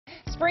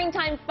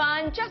Springtime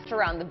fun just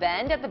around the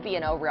bend at the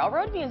B&O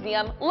Railroad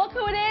Museum. Look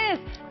who it is,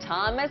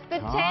 Thomas the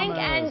Tank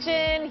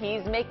Engine.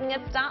 He's making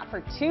a stop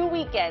for 2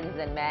 weekends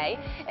in May.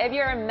 If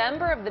you're a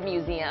member of the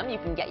museum, you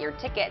can get your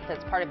tickets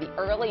as part of the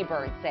early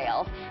bird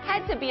sales.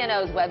 Head to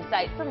B&O's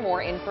website for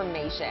more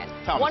information.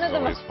 Thomas is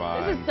always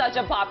fun. This is such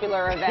a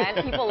popular event.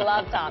 People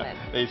love Thomas.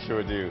 They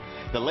sure do.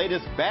 The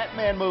latest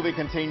Batman movie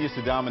continues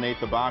to dominate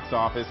the box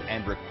office,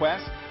 and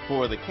requests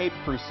for the Cape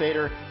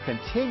Crusader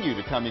continue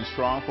to come in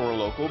strong for a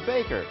local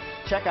baker.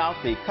 Check out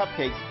the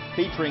cupcakes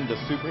featuring the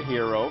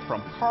superhero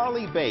from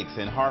Carly Bakes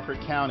in Harford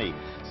County.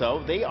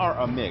 So they are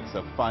a mix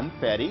of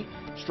funfetti,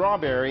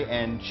 strawberry,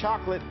 and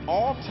chocolate,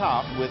 all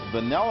topped with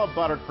vanilla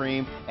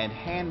buttercream and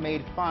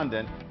handmade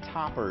fondant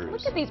toppers.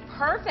 Look at these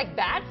perfect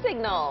bat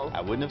signals.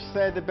 I wouldn't have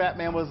said that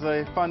Batman was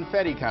a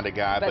funfetti kind of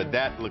guy, but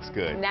that looks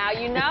good. Now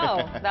you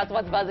know. That's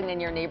what's buzzing in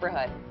your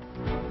neighborhood.